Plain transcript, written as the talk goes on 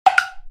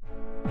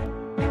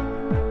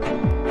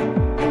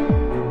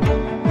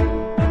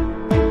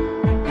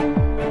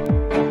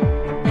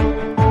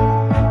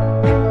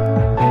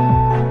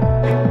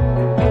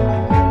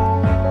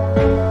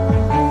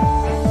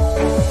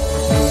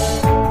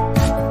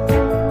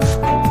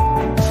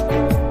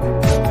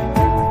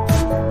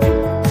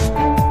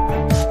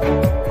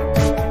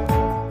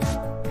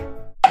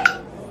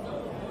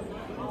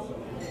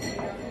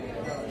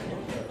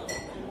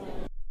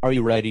Are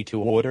you ready to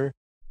order?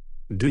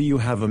 Do you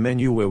have a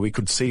menu where we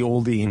could see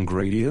all the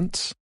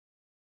ingredients?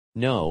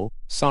 No,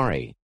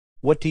 sorry.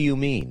 What do you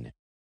mean?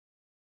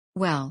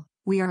 Well,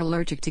 we are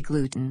allergic to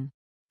gluten.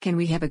 Can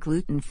we have a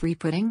gluten-free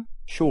pudding?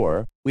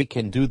 Sure, we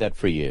can do that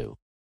for you.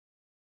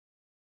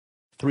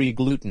 3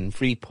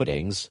 gluten-free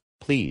puddings,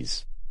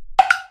 please.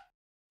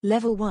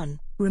 Level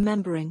 1,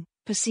 Remembering,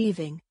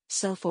 Perceiving,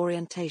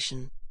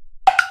 Self-Orientation.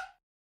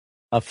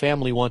 A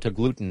family want a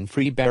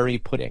gluten-free berry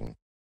pudding.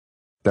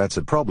 That's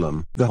a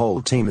problem. The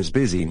whole team is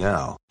busy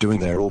now, doing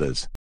their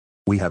orders.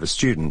 We have a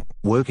student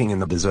working in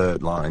the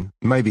dessert line.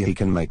 Maybe he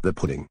can make the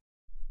pudding.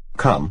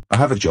 Come, I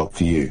have a job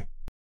for you.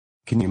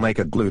 Can you make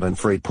a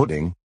gluten-free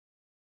pudding?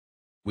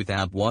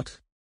 Without what?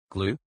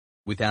 Glue?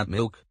 Without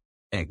milk?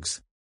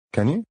 Eggs?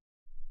 Can you?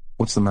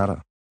 What's the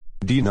matter?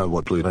 Do you know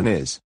what gluten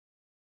is?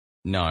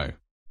 No.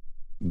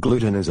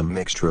 Gluten is a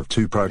mixture of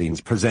 2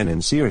 proteins present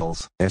in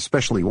cereals,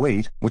 especially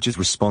wheat, which is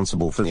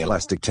responsible for the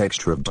elastic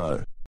texture of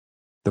dough.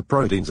 The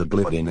proteins are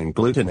gliadin and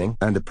glutenin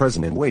and are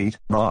present in wheat,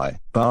 rye,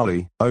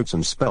 barley, oats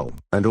and spelt,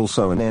 and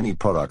also in any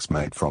products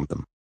made from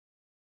them.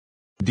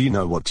 Do you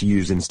know what to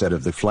use instead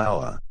of the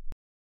flour?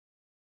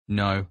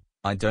 No,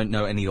 I don't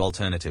know any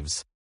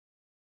alternatives.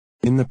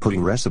 In the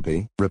pudding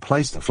recipe,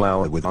 replace the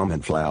flour with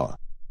almond flour.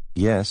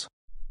 Yes.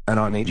 And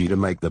I need you to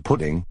make the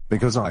pudding,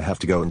 because I have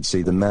to go and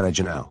see the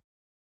manager now.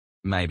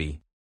 Maybe.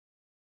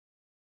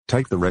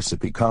 Take the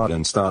recipe card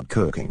and start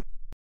cooking.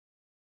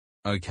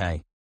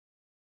 Okay.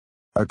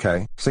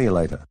 Okay, see you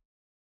later.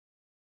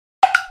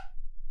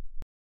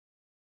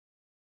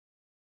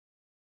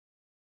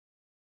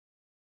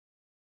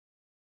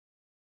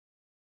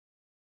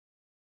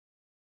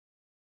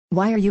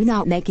 Why are you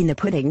not making the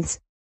puddings?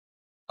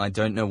 I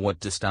don't know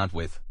what to start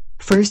with.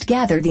 First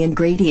gather the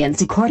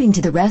ingredients according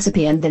to the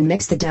recipe and then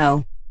mix the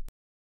dough.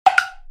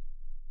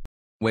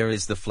 Where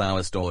is the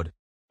flour stored?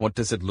 What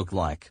does it look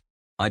like?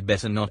 I'd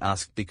better not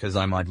ask because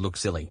I might look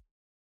silly.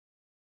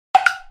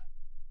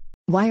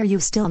 Why are you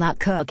still not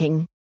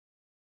cooking?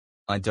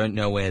 I don't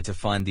know where to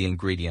find the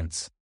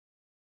ingredients.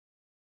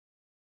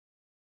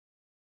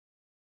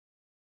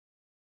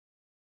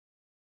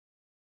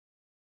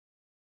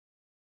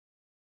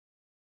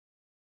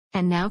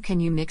 And now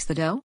can you mix the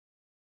dough?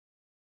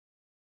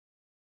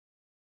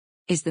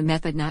 Is the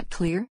method not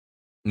clear?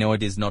 No,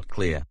 it is not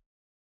clear.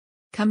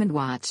 Come and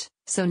watch,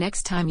 so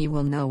next time you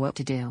will know what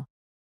to do.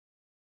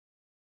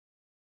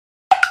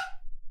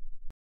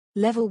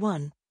 Level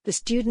 1, the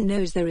student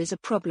knows there is a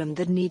problem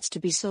that needs to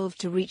be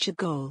solved to reach a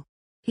goal.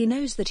 He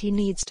knows that he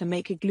needs to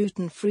make a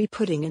gluten-free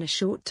pudding in a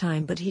short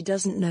time, but he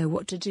doesn't know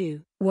what to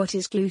do. What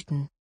is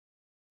gluten?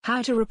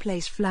 How to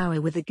replace flour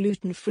with a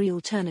gluten-free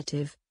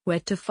alternative, where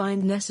to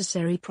find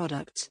necessary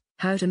products,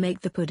 how to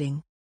make the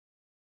pudding.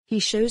 He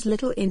shows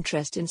little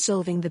interest in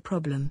solving the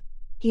problem.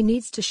 He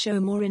needs to show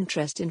more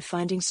interest in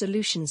finding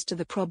solutions to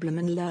the problem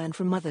and learn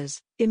from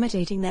others,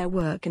 imitating their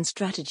work and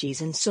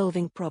strategies in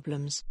solving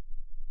problems.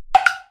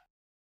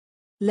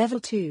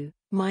 Level 2,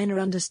 Minor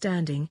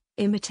Understanding,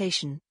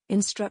 Imitation,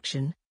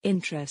 Instruction,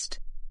 Interest.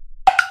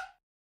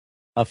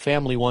 A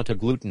family want a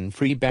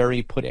gluten-free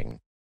berry pudding.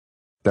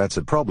 That's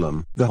a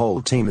problem. The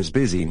whole team is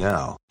busy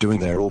now,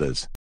 doing their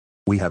orders.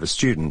 We have a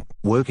student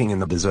working in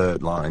the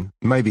dessert line.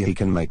 Maybe he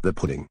can make the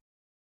pudding.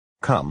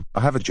 Come,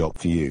 I have a job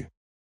for you.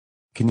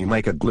 Can you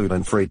make a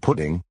gluten-free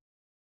pudding?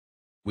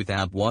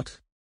 Without what?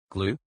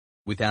 Glue?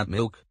 Without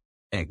milk?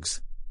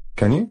 Eggs?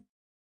 Can you?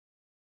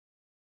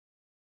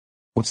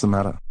 What's the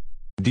matter?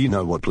 Do you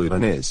know what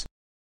gluten is?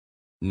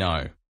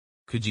 No.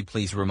 Could you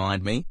please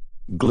remind me?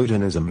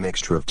 Gluten is a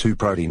mixture of 2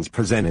 proteins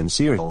present in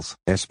cereals,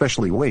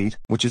 especially wheat,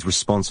 which is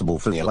responsible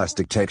for the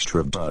elastic texture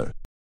of dough.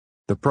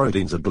 The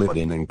proteins are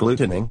gliadin and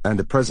glutenin and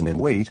are present in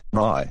wheat,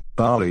 rye,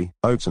 barley,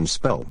 oats and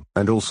spelt,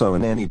 and also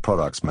in any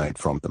products made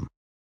from them.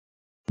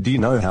 Do you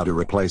know how to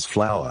replace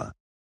flour?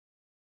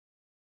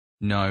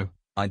 No,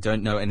 I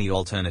don't know any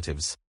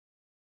alternatives.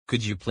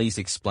 Could you please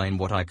explain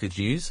what I could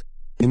use?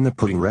 In the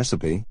pudding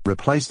recipe,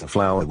 replace the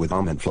flour with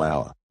almond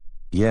flour.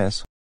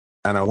 Yes.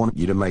 And I want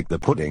you to make the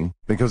pudding,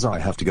 because I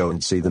have to go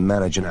and see the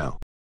manager now.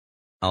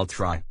 I'll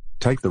try.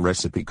 Take the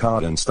recipe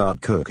card and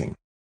start cooking.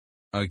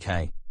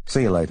 Okay.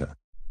 See you later.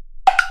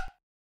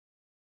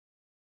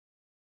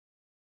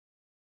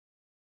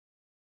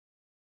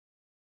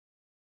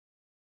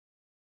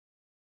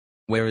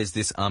 Where is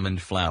this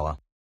almond flour?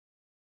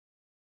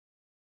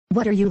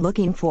 What are you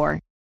looking for?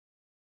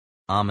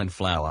 Almond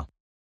flour.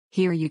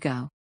 Here you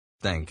go.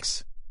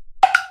 Thanks.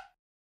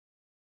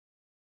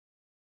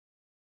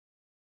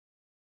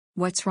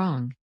 What's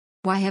wrong?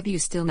 Why have you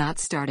still not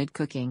started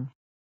cooking?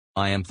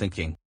 I am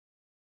thinking.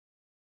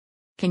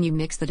 Can you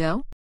mix the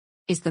dough?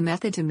 Is the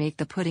method to make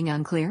the pudding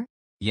unclear?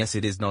 Yes,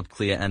 it is not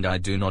clear and I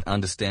do not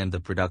understand the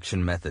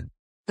production method.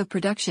 The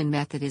production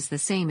method is the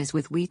same as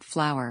with wheat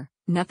flour,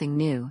 nothing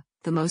new.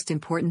 The most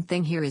important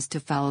thing here is to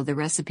follow the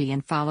recipe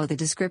and follow the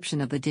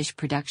description of the dish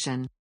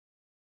production.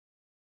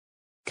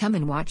 Come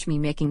and watch me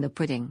making the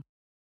pudding.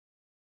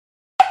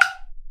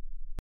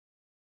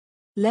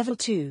 Level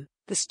 2,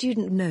 the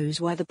student knows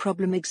why the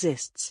problem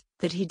exists,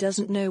 but he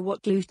doesn't know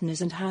what gluten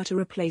is and how to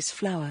replace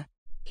flour.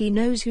 He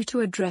knows who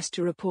to address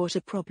to report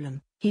a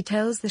problem. He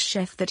tells the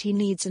chef that he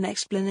needs an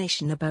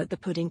explanation about the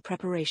pudding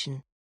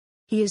preparation.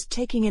 He is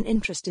taking an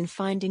interest in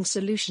finding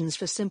solutions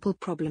for simple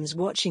problems,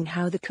 watching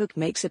how the cook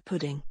makes a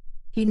pudding.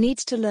 He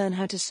needs to learn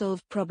how to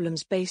solve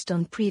problems based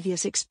on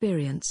previous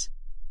experience.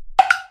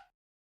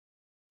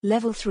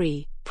 Level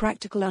 3,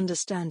 Practical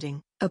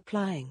Understanding,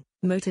 Applying,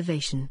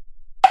 Motivation.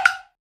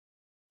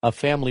 A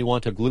family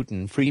want a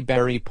gluten-free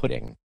berry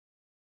pudding.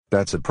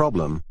 That's a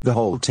problem. The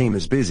whole team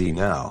is busy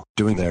now,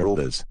 doing their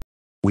orders.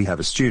 We have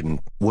a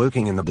student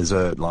working in the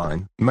dessert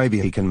line. Maybe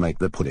he can make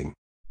the pudding.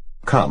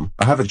 Come,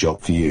 I have a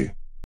job for you.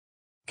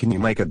 Can you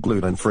make a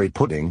gluten-free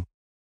pudding?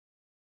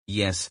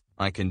 Yes,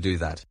 I can do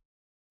that.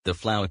 The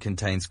flour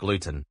contains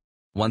gluten.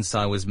 Once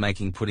I was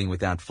making pudding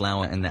without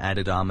flour and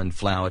added almond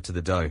flour to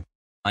the dough.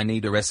 I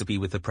need a recipe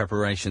with a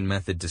preparation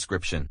method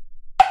description.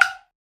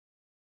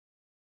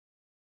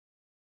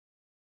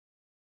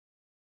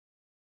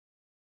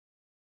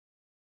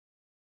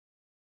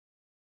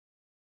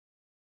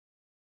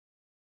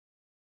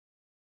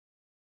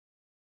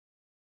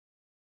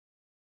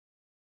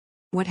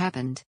 What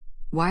happened?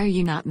 Why are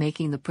you not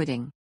making the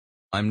pudding?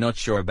 I'm not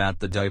sure about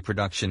the dough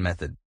production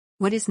method.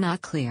 What is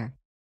not clear?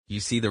 You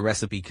see, the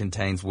recipe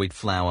contains wheat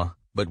flour,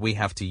 but we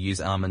have to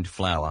use almond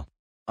flour.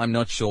 I'm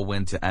not sure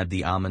when to add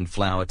the almond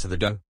flour to the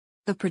dough.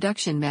 The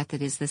production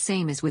method is the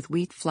same as with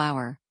wheat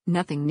flour,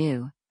 nothing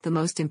new. The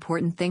most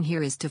important thing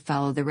here is to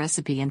follow the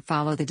recipe and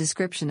follow the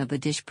description of the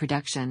dish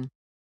production.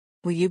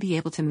 Will you be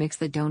able to mix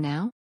the dough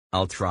now?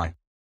 I'll try.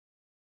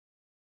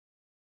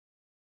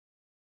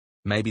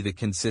 Maybe the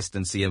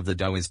consistency of the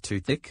dough is too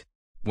thick?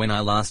 When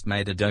I last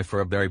made a dough for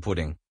a berry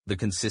pudding, the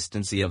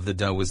consistency of the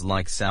dough was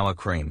like sour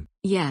cream.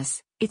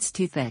 Yes, it's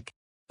too thick.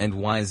 And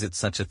why is it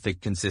such a thick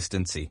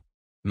consistency?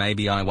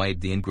 Maybe I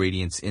weighed the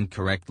ingredients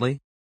incorrectly?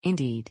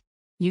 Indeed.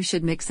 You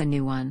should mix a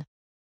new one.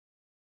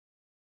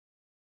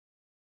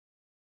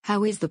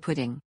 How is the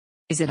pudding?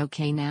 Is it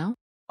okay now?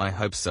 I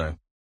hope so.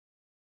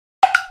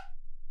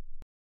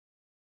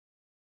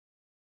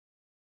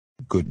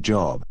 Good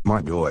job,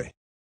 my boy.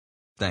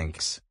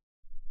 Thanks.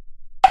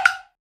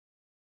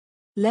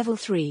 Level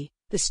 3,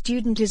 the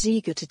student is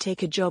eager to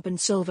take a job and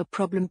solve a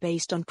problem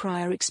based on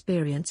prior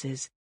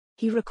experiences.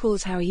 He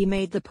recalls how he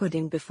made the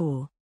pudding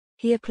before.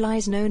 He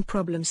applies known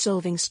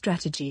problem-solving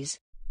strategies.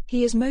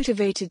 He is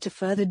motivated to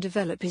further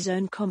develop his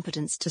own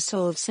competence to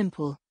solve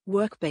simple,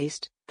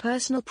 work-based,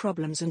 personal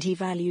problems, and he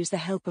values the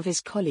help of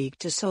his colleague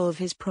to solve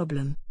his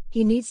problem.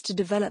 He needs to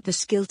develop the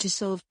skill to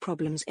solve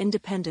problems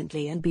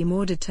independently and be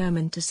more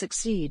determined to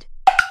succeed.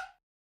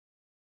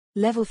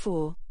 Level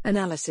 4,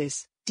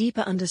 Analysis,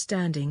 Deeper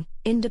Understanding,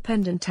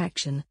 Independent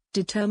Action,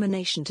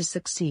 Determination to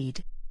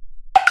Succeed.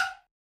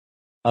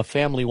 A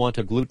family want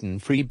a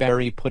gluten-free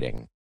berry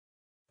pudding.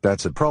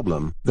 That's a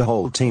problem. The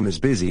whole team is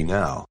busy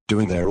now,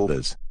 doing their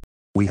orders.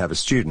 We have a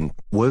student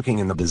working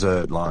in the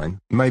dessert line.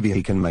 Maybe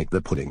he can make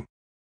the pudding.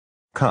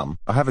 Come,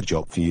 I have a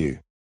job for you.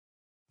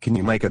 Can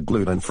you make a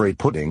gluten-free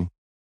pudding?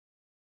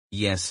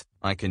 Yes,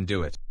 I can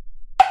do it.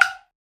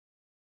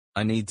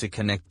 I need to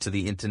connect to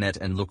the internet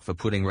and look for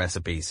pudding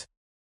recipes.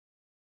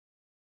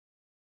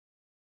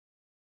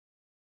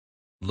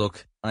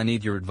 Look, I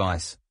need your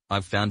advice.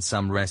 I've found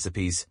some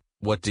recipes.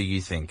 What do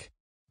you think?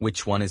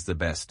 Which one is the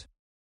best?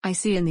 I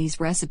see in these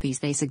recipes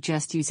they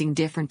suggest using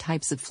different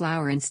types of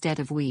flour instead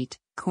of wheat,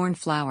 corn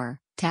flour,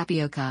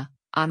 tapioca,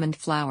 almond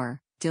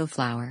flour, dill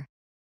flour.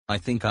 I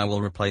think I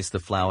will replace the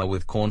flour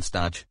with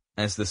cornstarch,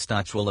 as the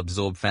starch will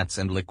absorb fats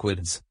and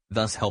liquids,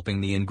 thus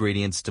helping the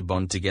ingredients to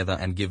bond together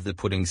and give the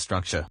pudding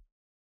structure.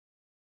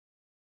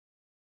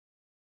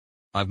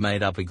 I've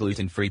made up a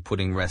gluten-free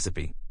pudding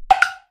recipe.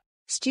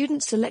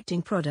 Student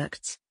selecting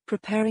products,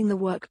 preparing the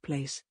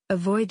workplace,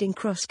 avoiding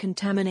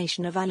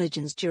cross-contamination of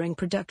allergens during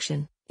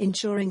production,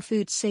 ensuring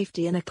food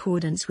safety in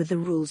accordance with the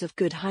rules of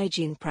good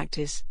hygiene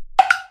practice.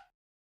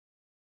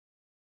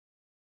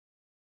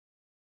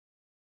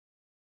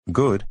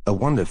 Good, a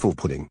wonderful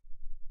pudding.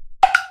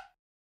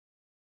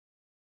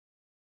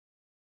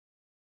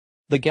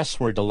 The guests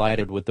were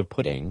delighted with the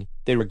pudding.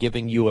 They were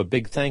giving you a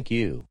big thank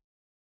you.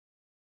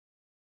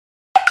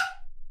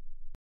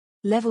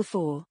 Level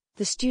 4,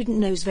 the student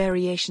knows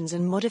variations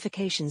and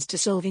modifications to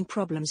solving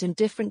problems in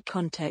different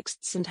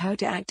contexts and how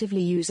to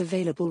actively use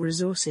available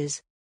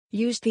resources.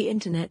 Used the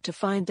internet to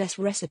find this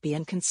recipe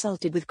and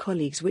consulted with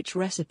colleagues which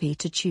recipe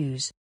to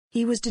choose.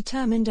 He was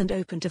determined and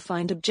open to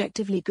find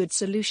objectively good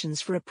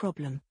solutions for a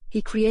problem.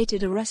 He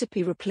created a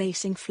recipe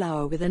replacing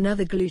flour with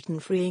another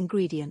gluten-free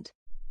ingredient.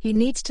 He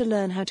needs to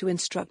learn how to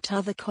instruct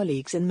other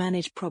colleagues and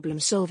manage problem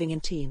solving in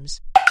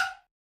teams.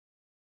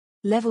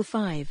 Level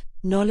 5,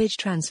 Knowledge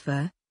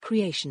Transfer,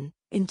 Creation,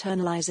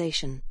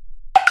 Internalization.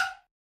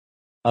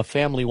 A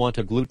family want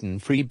a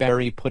gluten-free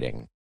berry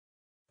pudding.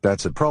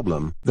 That's a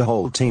problem. The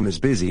whole team is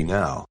busy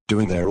now,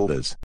 doing their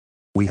orders.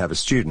 We have a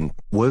student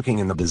working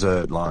in the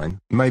dessert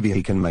line. Maybe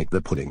he can make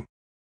the pudding.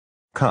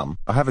 Come,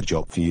 I have a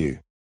job for you.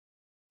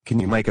 Can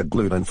you make a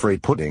gluten-free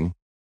pudding?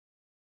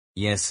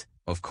 Yes,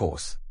 of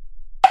course.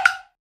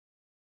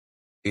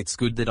 It's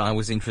good that I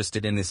was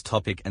interested in this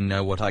topic and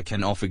know what I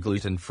can offer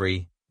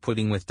gluten-free.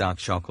 pudding with dark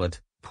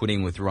chocolate,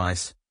 pudding with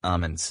rice,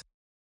 almonds.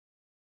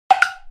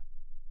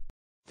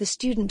 The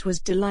student was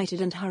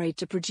delighted and hurried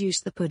to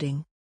produce the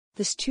pudding.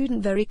 The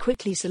student very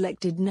quickly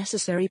selected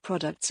necessary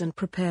products and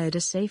prepared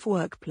a safe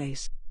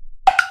workplace.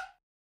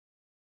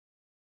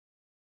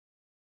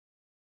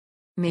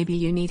 Maybe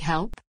you need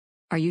help?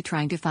 Are you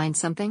trying to find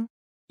something?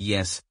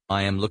 Yes,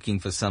 I am looking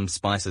for some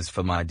spices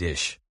for my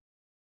dish.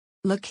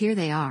 Look, here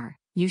they are.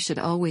 You should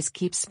always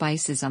keep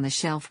spices on the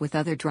shelf with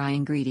other dry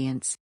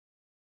ingredients.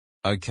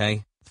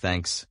 Okay,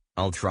 thanks,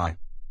 I'll try.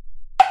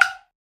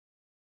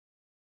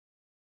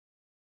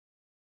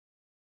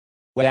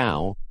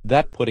 Wow,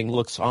 that pudding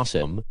looks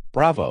awesome,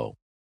 bravo.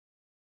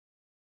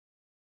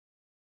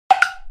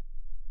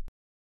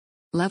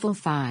 Level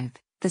 5.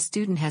 The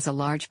student has a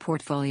large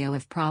portfolio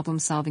of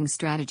problem-solving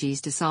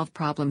strategies to solve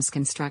problems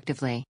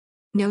constructively.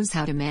 Knows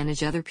how to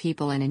manage other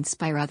people and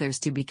inspire others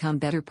to become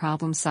better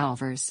problem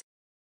solvers.